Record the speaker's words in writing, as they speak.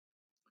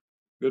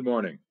Good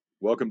morning.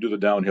 Welcome to the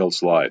Downhill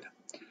Slide.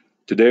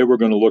 Today we're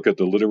going to look at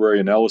the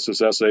literary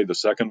analysis essay, the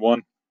second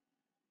one.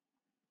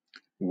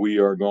 We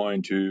are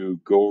going to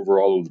go over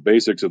all of the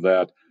basics of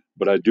that,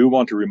 but I do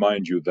want to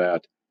remind you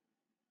that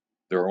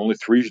there are only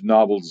 3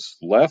 novels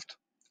left.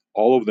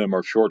 All of them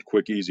are short,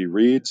 quick, easy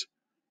reads.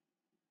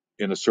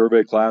 In a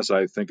survey class,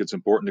 I think it's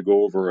important to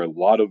go over a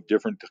lot of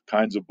different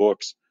kinds of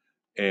books,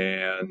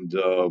 and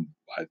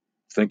I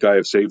think I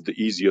have saved the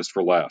easiest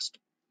for last.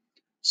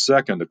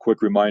 Second, a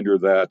quick reminder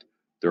that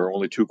there are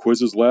only 2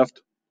 quizzes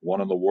left, one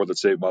on the war that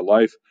saved my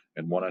life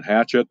and one on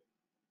Hatchet.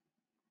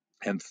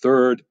 And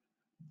third,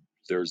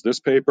 there's this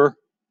paper,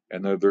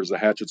 and then there's a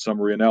Hatchet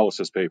summary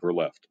analysis paper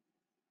left.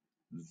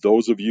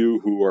 Those of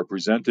you who are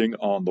presenting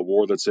on the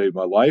war that saved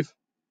my life,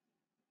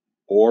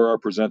 or are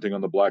presenting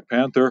on the Black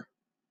Panther,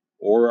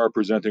 or are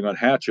presenting on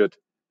Hatchet,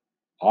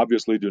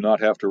 obviously do not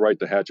have to write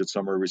the Hatchet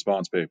summary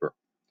response paper.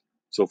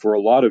 So for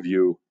a lot of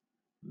you,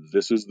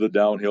 this is the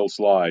downhill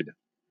slide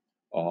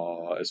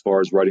as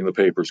far as writing the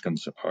papers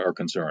are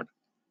concerned.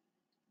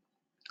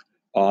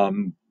 I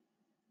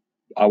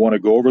want to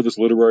go over this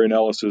literary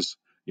analysis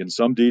in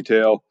some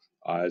detail.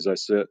 As I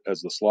said,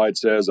 as the slide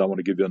says, I want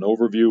to give you an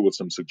overview with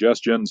some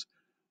suggestions.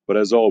 But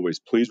as always,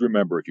 please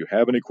remember, if you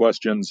have any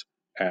questions,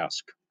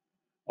 ask.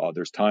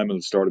 There's time at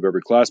the start of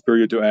every class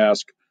period to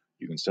ask.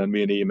 You can send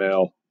me an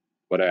email,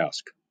 but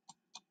ask.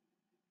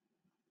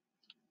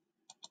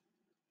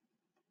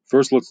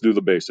 First, let's do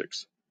the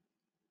basics.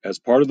 As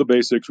part of the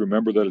basics,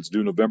 remember that it's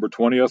due November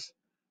 20th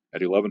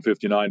at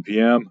 11:59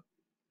 p.m.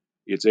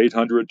 It's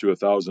 800 to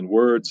 1,000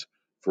 words.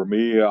 For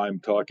me, I'm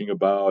talking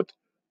about,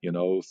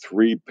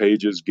 3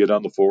 pages, get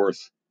on the 4th,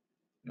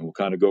 and we'll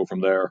kind of go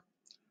from there.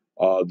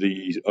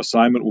 The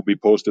assignment will be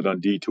posted on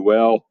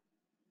D2L.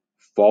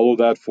 Follow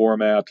that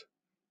format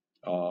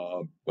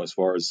as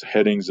far as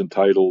headings and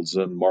titles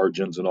and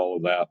margins and all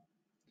of that.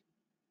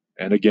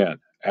 And again,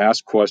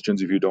 ask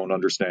questions if you don't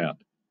understand.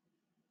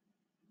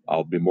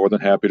 I'll be more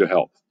than happy to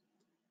help.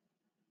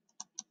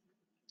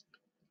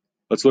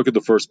 Let's look at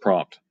the first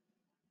prompt.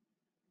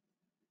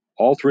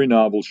 All 3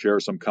 novels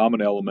share some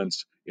common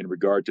elements in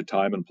regard to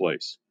time and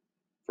place.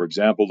 For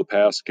example, the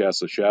past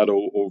casts a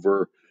shadow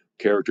over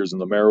characters in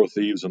The Marrow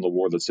Thieves and The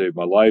War That Saved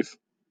My Life.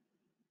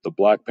 The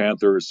Black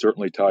Panther is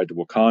certainly tied to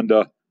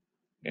Wakanda,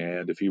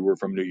 and if he were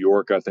from New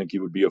York, I think he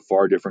would be a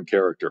far different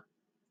character.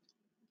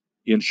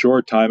 In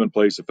short, time and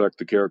place affect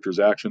the character's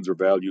actions or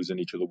values in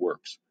each of the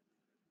works.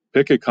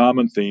 Pick a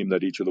common theme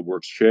that each of the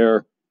works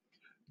share.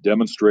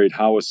 Demonstrate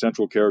how a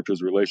central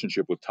character's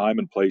relationship with time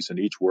and place in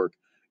each work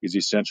is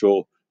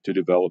essential to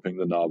developing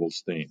the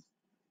novel's theme.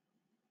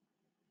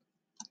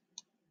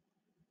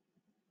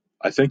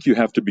 I think you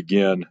have to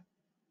begin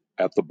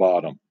at the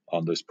bottom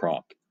on this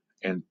prompt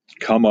and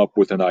come up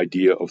with an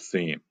idea of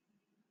theme.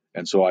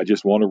 And so I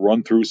just want to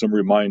run through some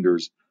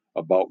reminders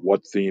about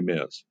what theme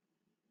is.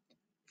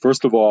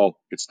 First of all,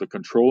 it's the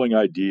controlling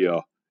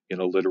idea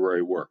in a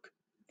literary work.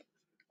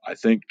 I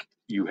think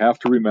you have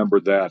to remember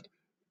that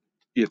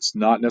it's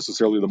not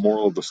necessarily the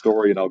moral of the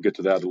story, and I'll get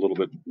to that a little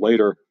bit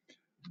later,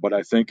 but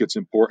I think it's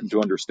important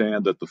to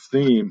understand that the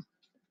theme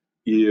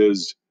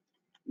is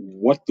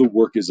what the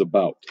work is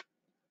about.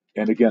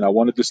 And again, I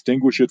want to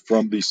distinguish it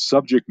from the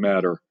subject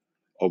matter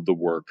of the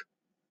work.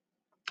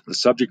 The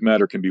subject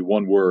matter can be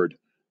one word.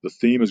 The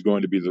theme is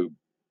going to be the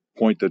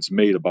point that's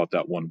made about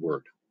that one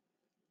word.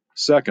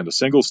 Second, a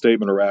single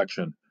statement or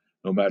action,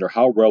 no matter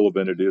how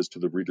relevant it is to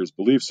the reader's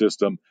belief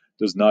system,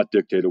 does not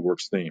dictate a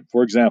work's theme.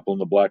 For example, in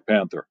The Black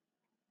Panther,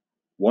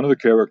 one of the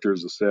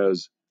characters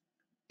says,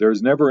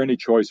 "There's never any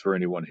choice for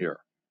anyone here.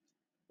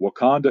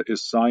 Wakanda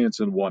is science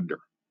and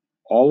wonder,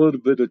 all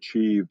of it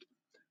achieved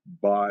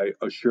by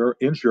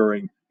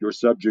ensuring your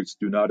subjects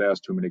do not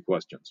ask too many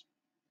questions.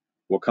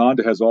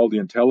 Wakanda has all the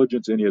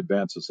intelligence any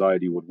advanced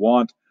society would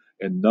want,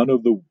 and none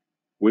of the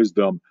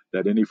wisdom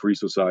that any free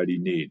society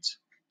needs."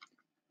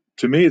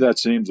 To me, that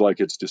seems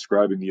like it's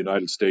describing the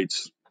United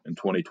States in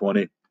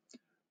 2020,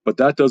 but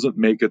that doesn't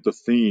make it the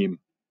theme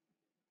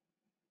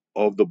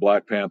of the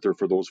Black Panther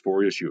for those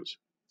 4 issues.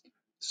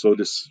 So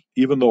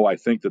even though I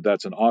think that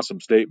that's an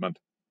awesome statement,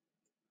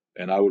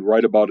 and I would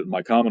write about it in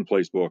my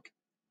commonplace book,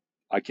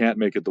 I can't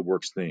make it the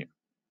work's theme.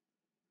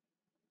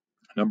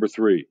 Number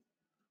 3,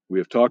 we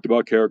have talked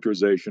about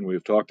characterization, we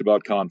have talked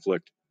about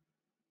conflict,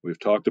 we have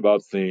talked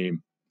about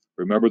theme.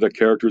 Remember that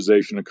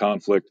characterization and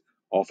conflict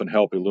often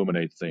help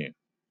illuminate theme.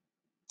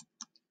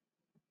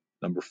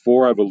 Number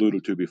 4, I've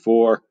alluded to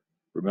before.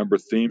 Remember,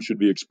 theme should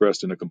be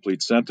expressed in a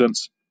complete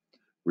sentence.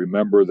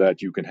 Remember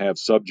that you can have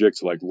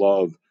subjects like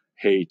love,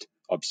 hate,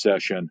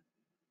 obsession,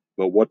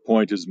 but what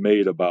point is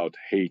made about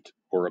hate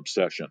or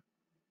obsession?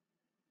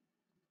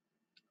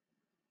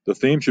 The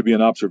theme should be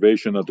an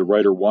observation that the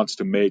writer wants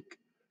to make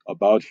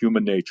about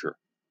human nature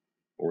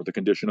or the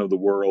condition of the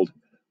world,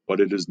 but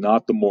it is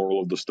not the moral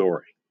of the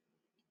story.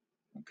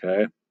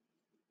 Okay?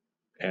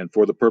 And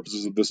for the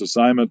purposes of this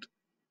assignment,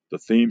 the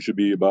theme should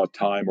be about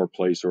time or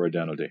place or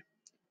identity,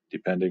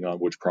 depending on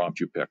which prompt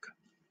you pick.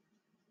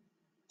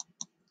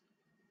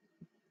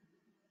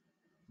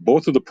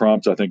 Both of the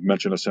prompts, I think,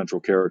 mention a central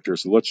character,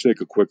 so let's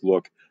take a quick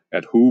look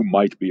at who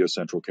might be a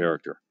central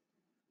character.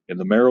 In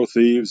the Marrow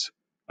Thieves,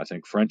 I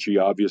think Frenchie,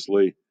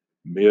 obviously,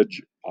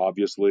 Midge,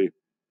 obviously,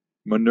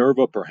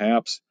 Minerva,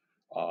 perhaps,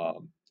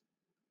 um,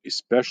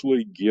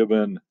 especially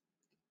given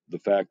the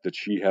fact that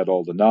she had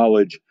all the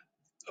knowledge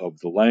of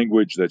the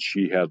language, that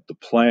she had the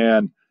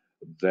plan,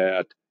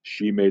 that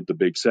she made the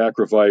big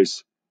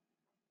sacrifice.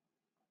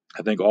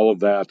 I think all of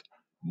that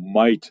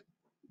might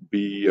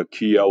be a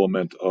key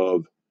element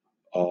of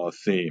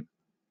theme.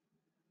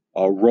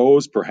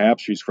 Rose,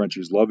 perhaps she's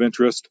Frenchie's love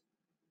interest.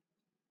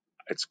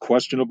 It's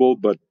questionable,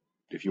 but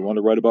if you want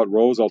to write about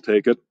Rose, I'll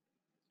take it.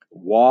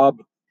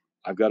 Wob,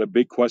 I've got a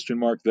big question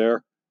mark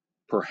there.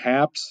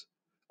 Perhaps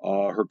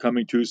her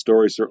coming to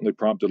story certainly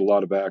prompted a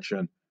lot of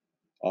action.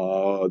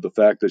 The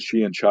fact that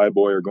she and Chai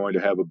Boy are going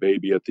to have a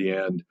baby at the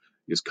end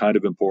is kind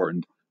of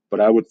important,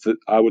 but I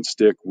would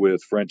stick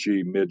with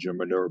Frenchie, Midge, and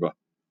Minerva.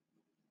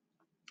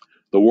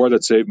 The War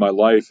That Saved My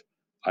Life,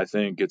 I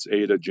think it's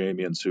Ada,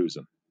 Jamie, and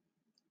Susan.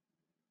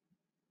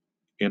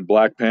 In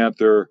Black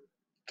Panther,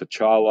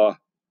 T'Challa,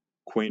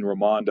 Queen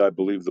Ramonda, I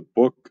believe the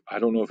book, I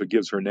don't know if it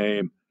gives her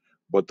name,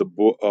 but the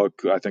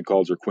book, I think,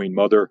 calls her Queen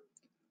Mother.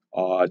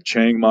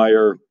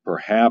 Changmeyer,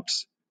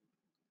 perhaps.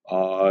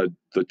 The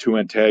two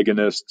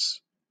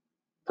antagonists,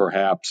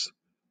 perhaps.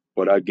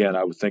 But again,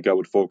 I would think I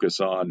would focus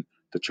on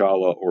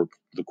T'Challa or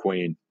the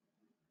Queen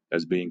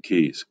as being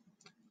keys.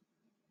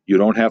 You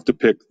don't have to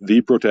pick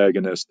the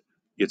protagonist,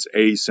 it's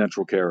a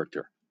central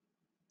character.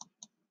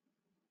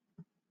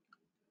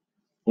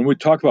 When we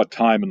talk about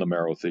time in the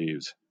Marrow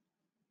Thieves,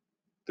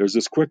 there's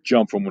this quick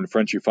jump from when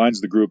Frenchie finds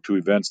the group to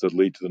events that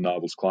lead to the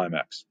novel's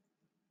climax.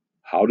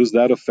 How does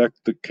that affect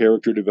the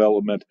character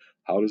development?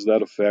 How does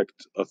that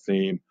affect a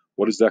theme?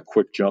 What does that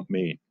quick jump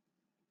mean?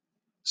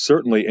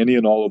 Certainly, any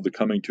and all of the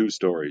coming to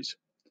stories,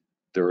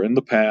 they're in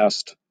the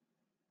past,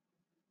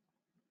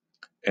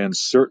 and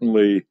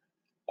certainly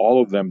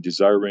all of them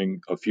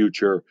desiring a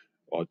future,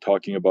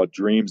 talking about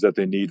dreams that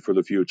they need for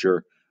the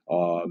future.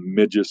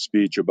 Midge's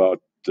speech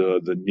about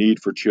the need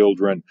for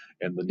children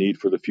and the need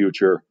for the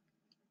future.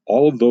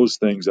 All of those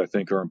things, I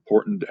think, are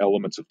important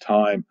elements of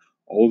time.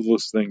 All of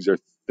those things are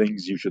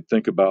things you should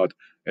think about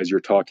as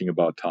you're talking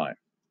about time.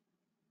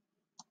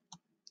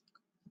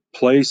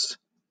 Place,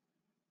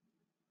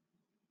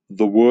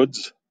 the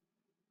woods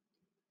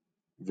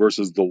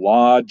versus the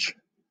lodge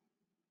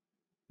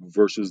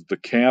versus the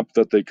camp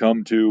that they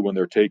come to when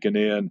they're taken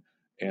in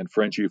and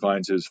Frenchie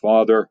finds his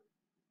father.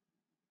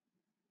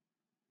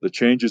 The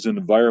changes in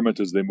environment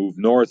as they move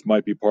north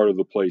might be part of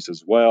the place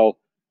as well.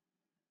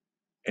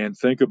 And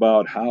think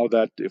about how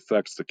that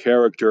affects the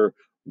character,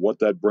 what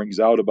that brings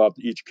out about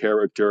each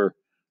character,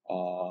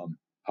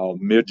 how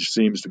Midge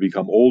seems to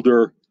become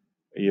older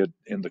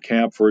in the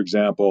camp, for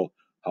example,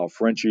 how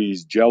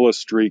Frenchie's jealous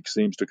streak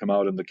seems to come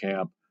out in the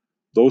camp.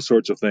 Those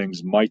sorts of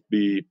things might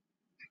be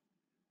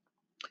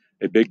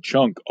a big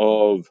chunk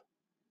of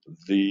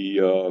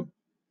the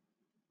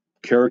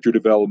character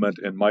development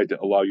and might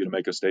allow you to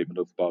make a statement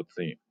about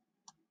theme.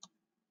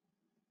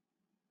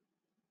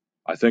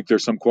 I think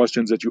there's some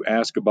questions that you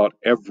ask about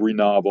every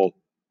novel,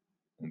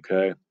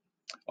 okay?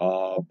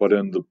 But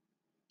in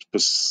the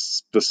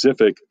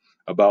specific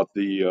about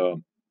the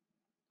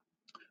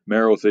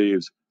Marrow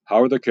Thieves,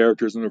 how are the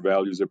characters and their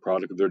values a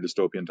product of their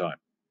dystopian time?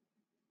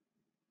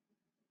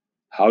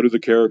 How do the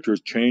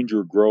characters change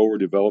or grow or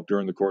develop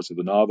during the course of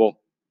the novel?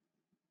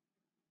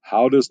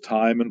 How does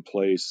time and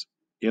place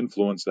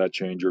influence that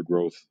change or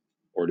growth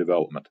or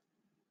development?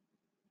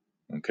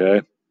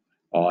 Okay,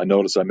 I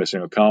notice I'm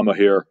missing a comma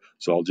here,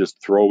 so I'll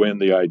just throw in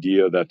the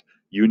idea that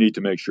you need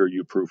to make sure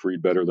you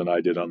proofread better than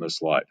I did on this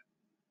slide.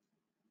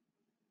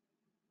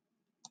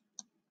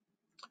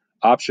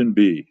 Option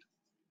B,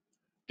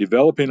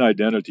 developing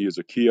identity is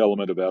a key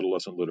element of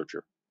adolescent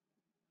literature.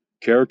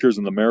 Characters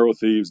in The Marrow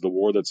Thieves, The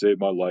War That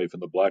Saved My Life,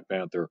 and The Black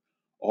Panther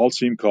all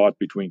seem caught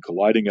between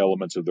colliding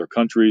elements of their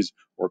countries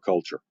or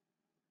culture.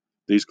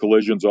 These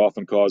collisions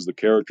often cause the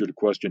character to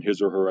question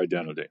his or her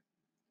identity.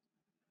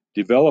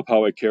 Develop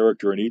how a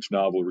character in each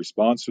novel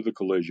responds to the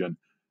collision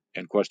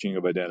and questioning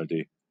of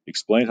identity.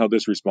 Explain how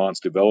this response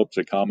develops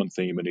a common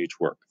theme in each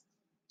work.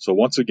 So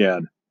once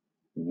again,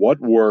 what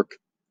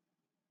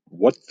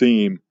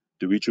theme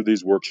do each of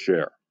these works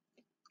share?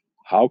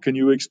 How can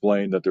you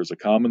explain that there's a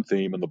common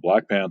theme in The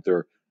Black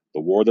Panther,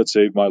 The War That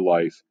Saved My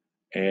Life,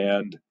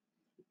 and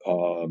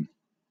The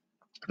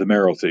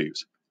Marrow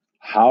Thieves?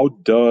 How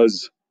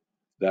does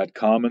that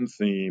common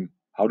theme,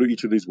 how do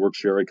each of these works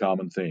share a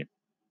common theme?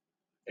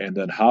 And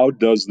then how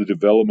does the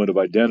development of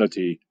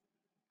identity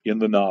in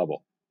the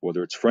novel,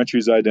 whether it's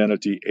Frenchie's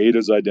identity,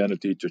 Ada's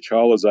identity,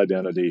 T'Challa's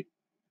identity,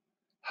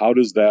 how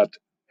does that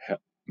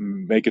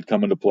make it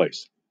come into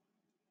place?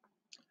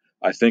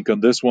 I think on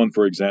this one,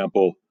 for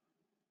example,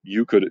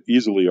 you could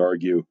easily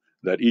argue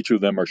that each of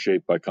them are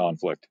shaped by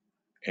conflict.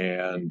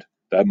 And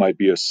that might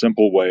be a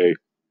simple way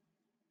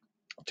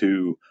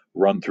to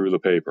run through the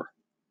paper.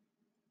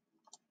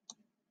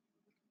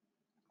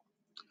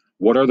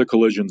 What are the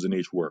collisions in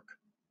each work?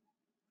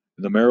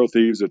 In The Marrow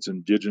Thieves, it's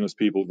indigenous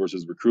people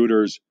versus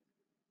recruiters.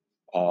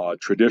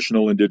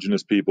 traditional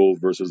indigenous people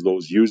versus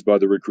those used by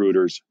the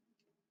recruiters.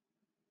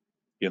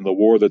 In The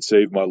War That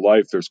Saved My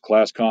Life, there's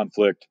class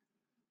conflict,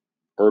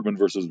 urban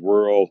versus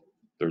rural,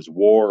 there's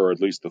war, or at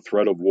least the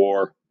threat of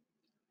war.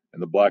 In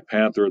The Black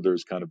Panther,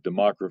 there's kind of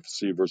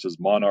democracy versus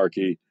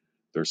monarchy,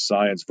 there's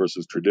science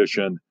versus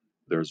tradition,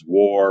 there's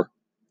war.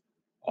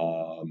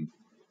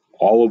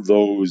 All of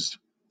those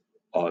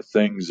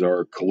things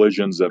are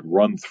collisions that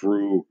run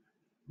through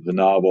the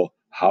novel.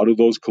 How do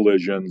those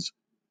collisions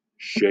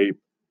shape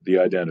the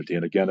identity?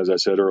 And again, as I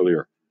said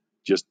earlier,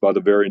 just by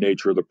the very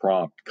nature of the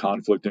prompt,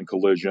 conflict and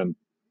collision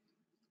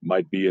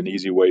might be an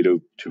easy way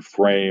to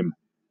frame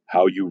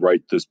how you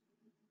write this,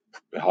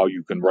 how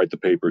you can write the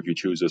paper if you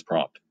choose this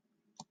prompt.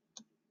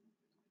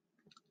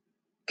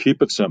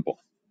 Keep it simple.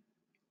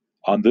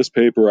 On this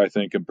paper, I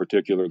think in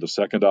particular, the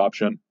second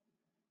option,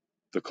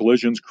 the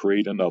collisions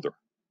create another.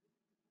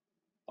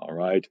 All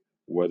right,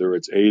 whether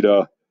it's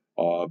Ada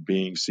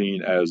being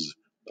seen as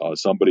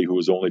somebody who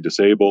is only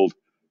disabled,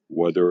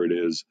 whether it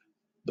is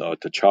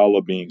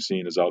T'Challa being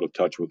seen as out of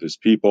touch with his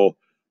people,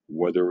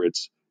 whether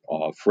it's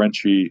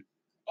Frenchie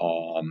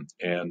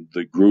and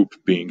the group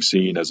being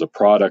seen as a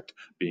product,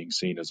 being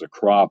seen as a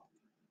crop.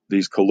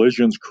 These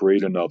collisions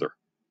create another,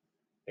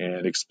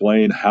 and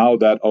explain how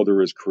that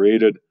other is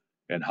created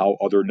and how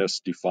otherness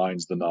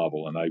defines the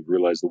novel. And I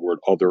realize the word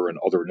other and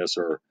otherness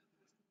are,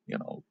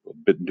 a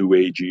bit new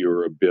agey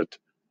or a bit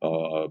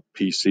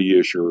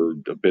PC-ish or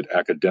a bit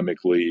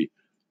academically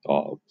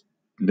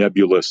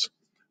nebulous,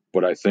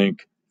 but I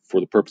think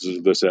for the purposes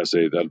of this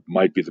essay, that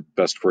might be the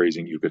best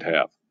phrasing you could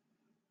have.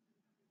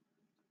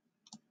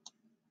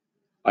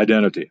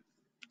 Identity.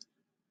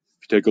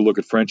 If you take a look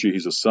at Frenchie,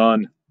 he's a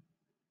son,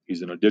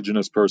 he's an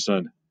indigenous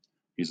person,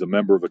 he's a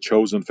member of a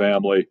chosen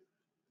family,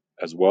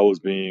 as well as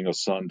being a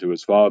son to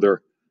his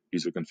father.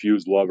 He's a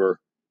confused lover.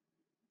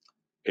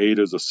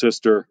 Ada's a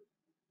sister.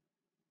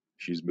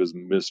 She's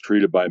been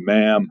mistreated by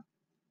Mam.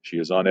 She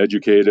is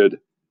uneducated.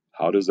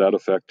 How does that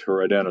affect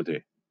her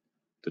identity?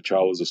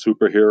 T'Challa is a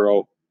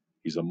superhero.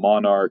 He's a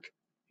monarch.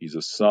 He's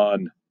a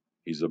son.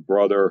 He's a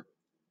brother.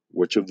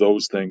 Which of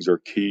those things are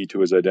key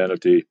to his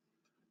identity?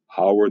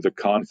 How are the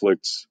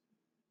conflicts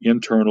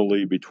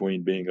internally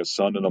between being a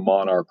son and a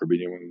monarch, or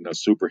being a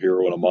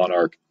superhero and a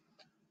monarch,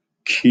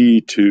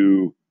 key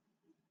to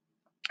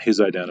his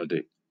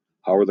identity?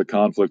 How are the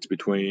conflicts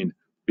between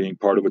being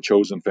part of a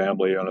chosen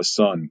family and a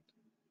son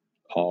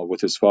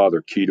with his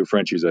father key to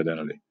Frenchie's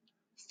identity?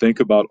 Think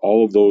about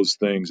all of those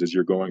things as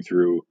you're going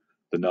through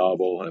the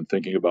novel and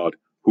thinking about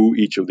who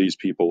each of these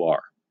people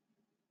are.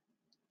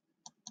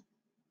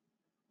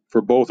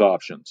 For both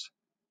options,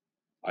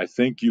 I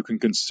think you can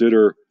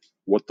consider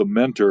what the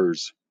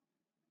mentors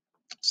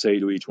say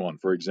to each one.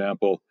 For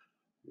example,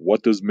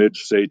 what does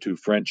Midge say to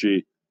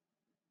Frenchie?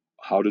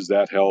 How does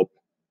that help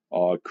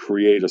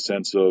create a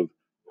sense of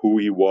who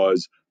he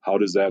was? How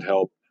does that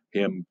help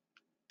him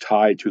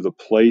tie to the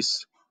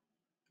place,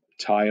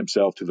 tie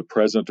himself to the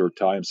present, or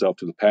tie himself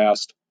to the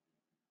past?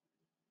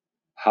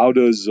 How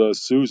does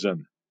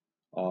Susan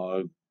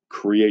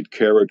create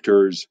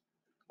characters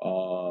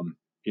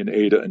in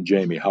Ada and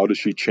Jamie? How does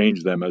she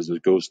change them as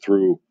it goes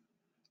through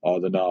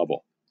the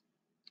novel?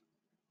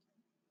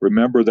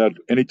 Remember that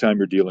anytime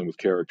you're dealing with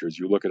characters,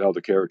 you look at how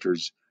the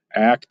characters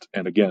act.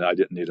 And again, I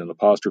didn't need an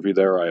apostrophe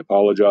there. I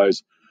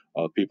apologize.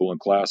 People in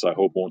class, I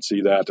hope, won't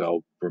see that.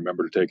 I'll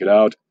remember to take it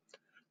out.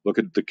 Look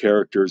at the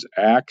characters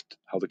act,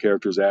 how the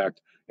characters act,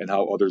 and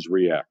how others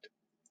react.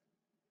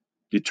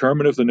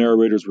 Determine if the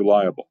narrator is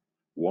reliable.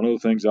 One of the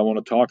things I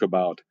want to talk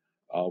about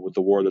with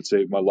The War That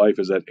Saved My Life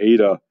is that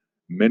Ada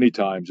many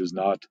times is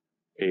not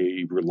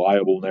a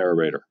reliable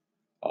narrator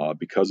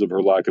because of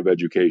her lack of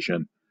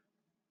education,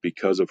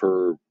 because of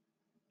her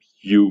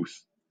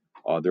youth.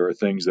 There are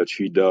things that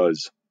she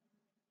does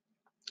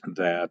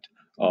that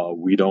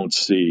we don't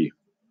see,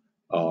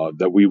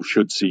 that we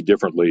should see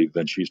differently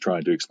than she's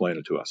trying to explain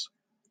it to us.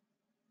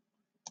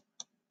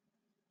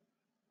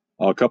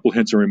 A couple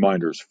hints and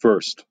reminders.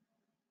 First,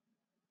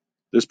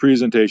 this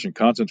presentation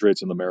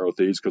concentrates on the Marrow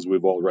Thieves because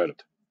we've all read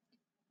it,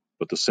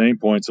 but the same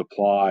points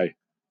apply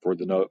for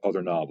the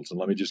other novels. And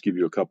let me just give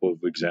you a couple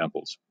of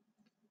examples.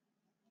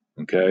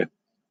 Okay,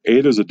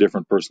 Ada is a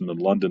different person than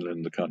London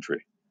in the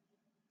country.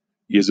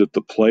 Is it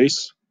the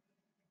place,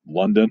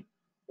 London,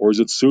 or is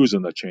it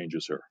Susan that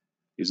changes her?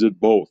 Is it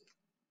both?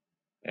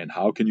 And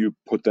how can you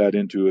put that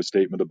into a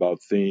statement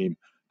about theme?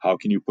 How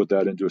can you put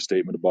that into a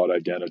statement about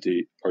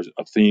identity, or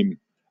a theme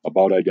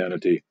about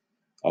identity,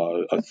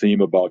 a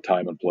theme about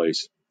time and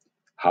place?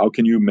 How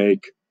can you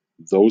make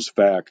those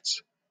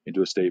facts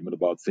into a statement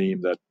about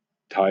theme that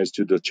ties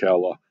to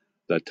T'Challa,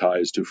 that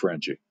ties to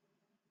Frenchie?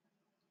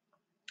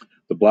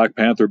 The Black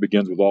Panther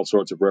begins with all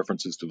sorts of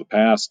references to the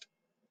past.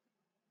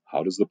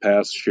 How does the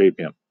past shape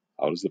him?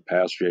 How does the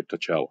past shape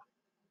T'Challa?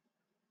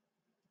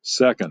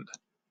 Second,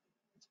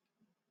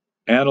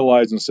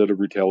 analyze instead of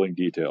retelling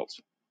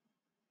details.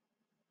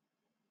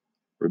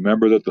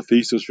 Remember that the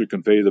thesis should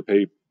convey the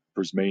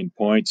paper's main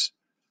points.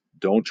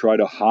 Don't try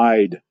to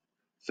hide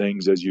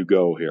things as you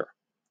go here.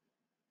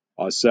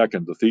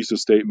 Second, the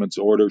thesis statement's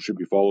order should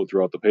be followed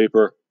throughout the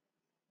paper.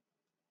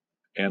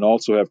 and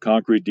also have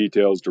concrete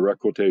details, direct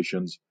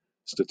quotations,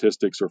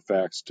 statistics, or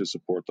facts to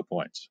support the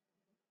points.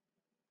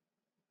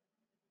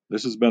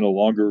 This has been a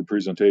longer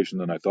presentation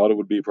than I thought it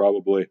would be,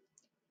 probably.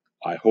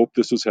 I hope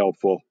this is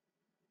helpful.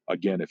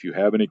 Again, if you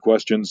have any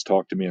questions,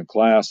 talk to me in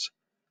class.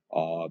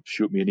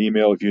 Shoot me an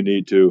email if you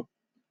need to.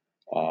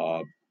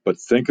 But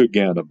think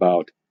again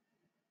about,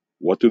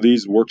 what do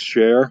these works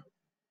share?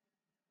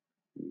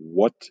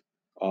 What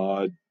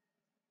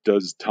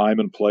does time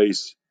and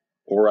place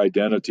or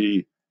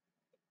identity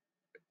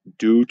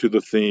do to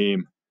the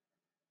theme?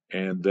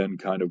 And then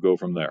kind of go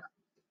from there.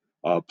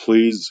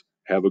 Please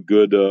have a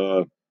good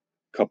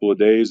couple of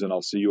days, and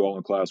I'll see you all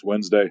in class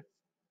Wednesday.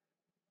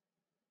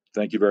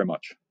 Thank you very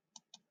much.